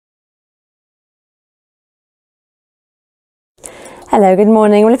Hello, good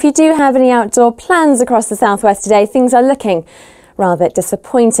morning. Well, if you do have any outdoor plans across the southwest today, things are looking rather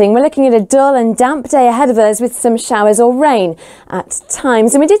disappointing. We're looking at a dull and damp day ahead of us with some showers or rain at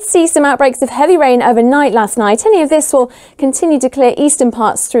times. And we did see some outbreaks of heavy rain overnight last night. Any of this will continue to clear eastern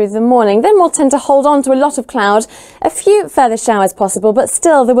parts through the morning. Then we'll tend to hold on to a lot of cloud. A few further showers possible, but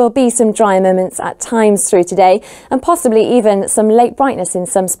still there will be some dry moments at times through today and possibly even some late brightness in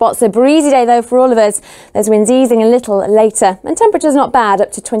some spots. A breezy day though for all of us. There's winds easing a little later and temperatures not bad,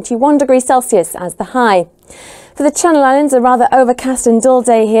 up to 21 degrees Celsius as the high. For the Channel Islands, a rather overcast and dull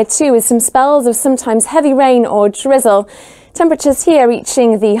day here too, with some spells of sometimes heavy rain or drizzle. Temperatures here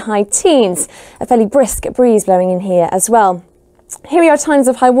reaching the high teens. A fairly brisk breeze blowing in here as well. Here are your times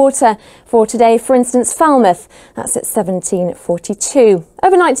of high water for today. For instance, Falmouth, that's at 17:42.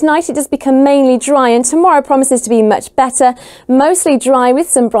 Overnight tonight it does become mainly dry and tomorrow promises to be much better. Mostly dry with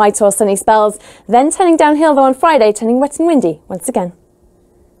some bright or sunny spells. Then turning downhill though on Friday, turning wet and windy once again.